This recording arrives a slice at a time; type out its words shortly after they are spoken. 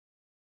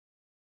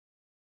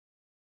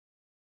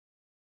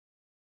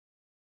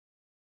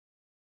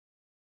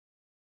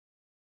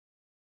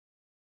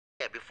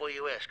Yeah, before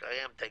you ask,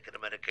 I am taking the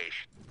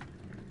medication.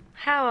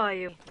 How are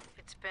you?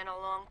 It's been a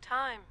long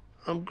time.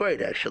 I'm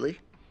great, actually.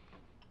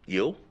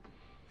 You?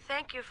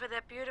 Thank you for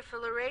that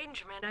beautiful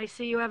arrangement. I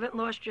see you haven't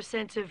lost your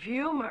sense of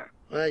humor.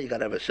 Well, you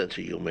gotta have a sense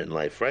of humor in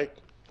life, right?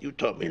 You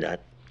taught me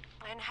that.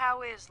 And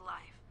how is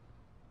life?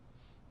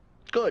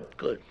 Good,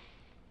 good.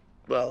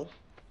 Well,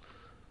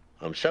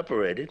 I'm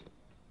separated.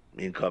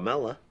 Me and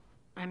Carmela.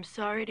 I'm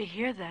sorry to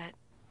hear that.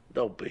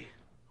 Don't be.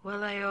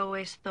 Well, I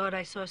always thought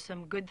I saw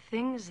some good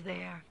things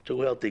there.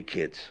 Two healthy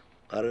kids.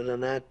 Other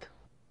than that,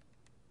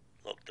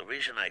 look, the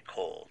reason I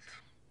called,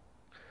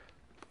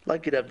 I'd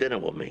like you to have dinner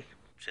with me,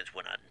 since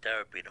we're not in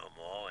therapy no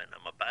more and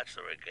I'm a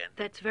bachelor again.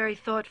 That's very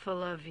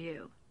thoughtful of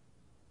you.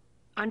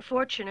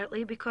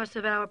 Unfortunately, because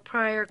of our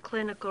prior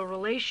clinical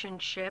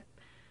relationship,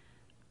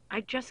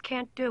 I just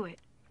can't do it.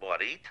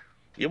 What, eat?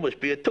 You must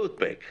be a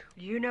toothpick.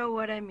 You know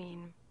what I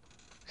mean.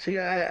 See,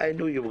 I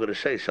knew you were going to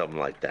say something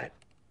like that.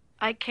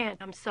 I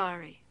can't. I'm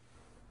sorry.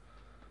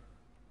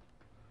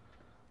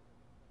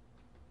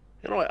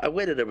 You know, I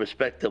waited a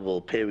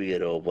respectable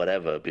period or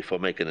whatever before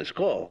making this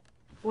call.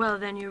 Well,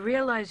 then you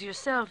realize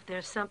yourself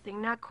there's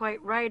something not quite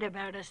right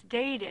about us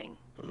dating.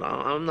 No,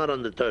 I'm not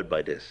undeterred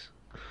by this.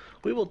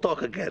 We will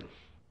talk again.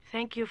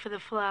 Thank you for the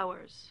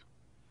flowers.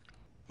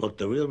 Look,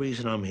 the real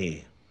reason I'm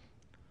here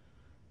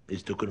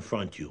is to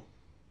confront you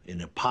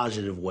in a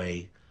positive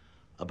way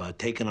about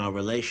taking our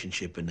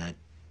relationship in that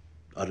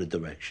other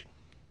direction.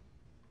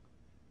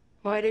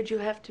 Why did you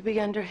have to be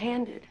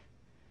underhanded?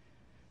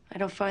 I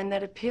don't find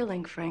that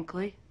appealing,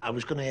 frankly. I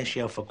was going to ask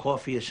you out for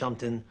coffee or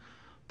something,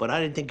 but I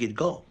didn't think you'd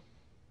go.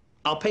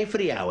 I'll pay for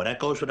the hour. That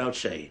goes without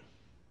saying.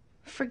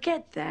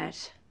 Forget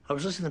that. I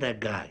was listening to that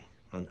guy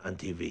on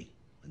TV,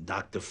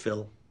 Dr.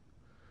 Phil,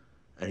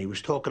 and he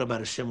was talking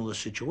about a similar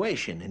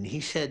situation, and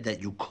he said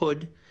that you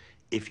could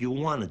if you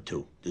wanted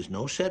to. There's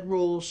no set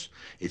rules.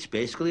 It's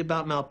basically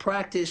about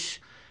malpractice,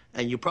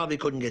 and you probably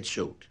couldn't get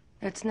sued.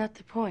 That's not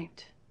the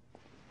point.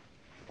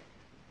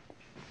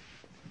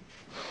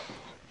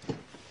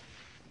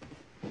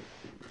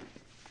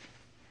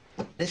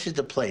 This is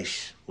the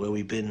place where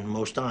we've been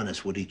most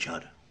honest with each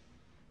other.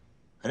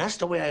 And that's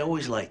the way I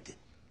always liked it.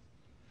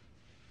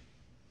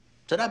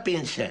 So that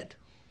being said,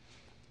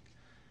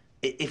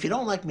 if you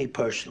don't like me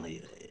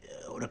personally,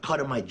 or the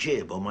cut of my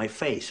jib or my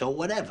face or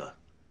whatever,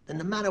 then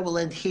the matter will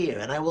end here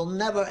and I will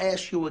never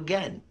ask you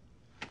again.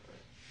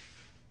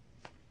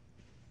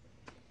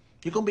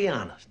 You can be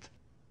honest.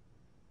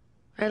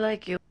 I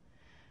like you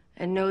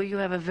and know you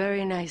have a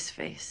very nice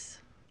face.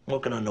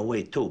 Working on the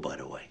weight too, by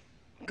the way.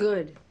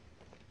 Good.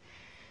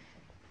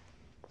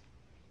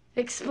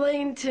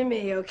 Explain to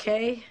me,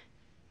 okay?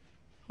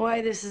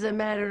 Why this is a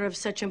matter of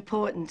such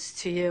importance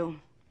to you.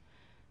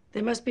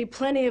 There must be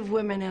plenty of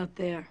women out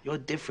there. You're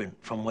different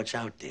from what's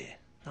out there.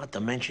 Not to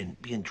mention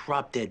being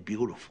drop-dead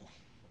beautiful.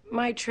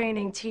 My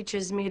training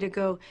teaches me to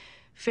go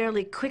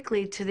fairly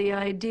quickly to the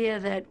idea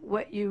that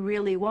what you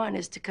really want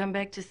is to come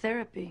back to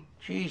therapy.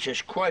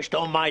 Jesus Christ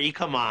almighty,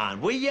 come on,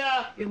 will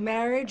ya? Your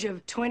marriage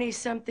of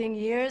 20-something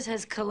years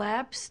has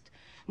collapsed.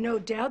 No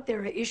doubt there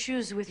are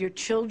issues with your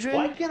children.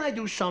 Why can't I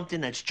do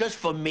something that's just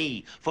for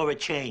me, for a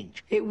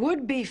change? It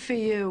would be for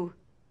you.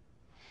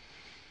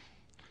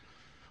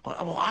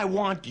 Well, I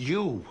want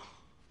you.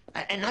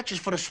 And not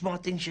just for the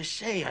smart things you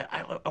say.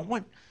 I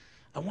want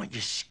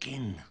your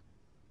skin.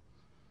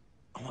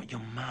 I want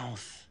your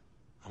mouth.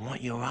 I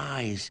want your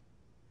eyes.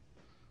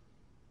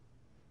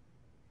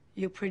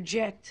 You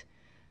project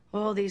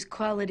all these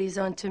qualities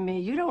onto me.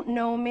 You don't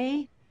know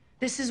me.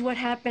 This is what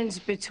happens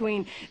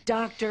between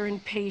doctor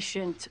and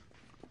patient.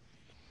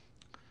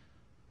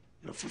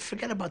 You know,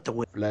 forget about the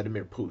way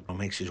Vladimir Putin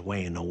makes his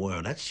way in the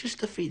world. That's just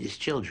to feed his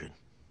children.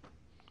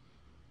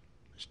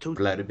 There's two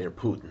Vladimir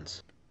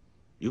Putins.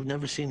 You've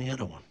never seen the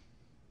other one.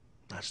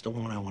 That's the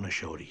one I want to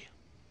show to you.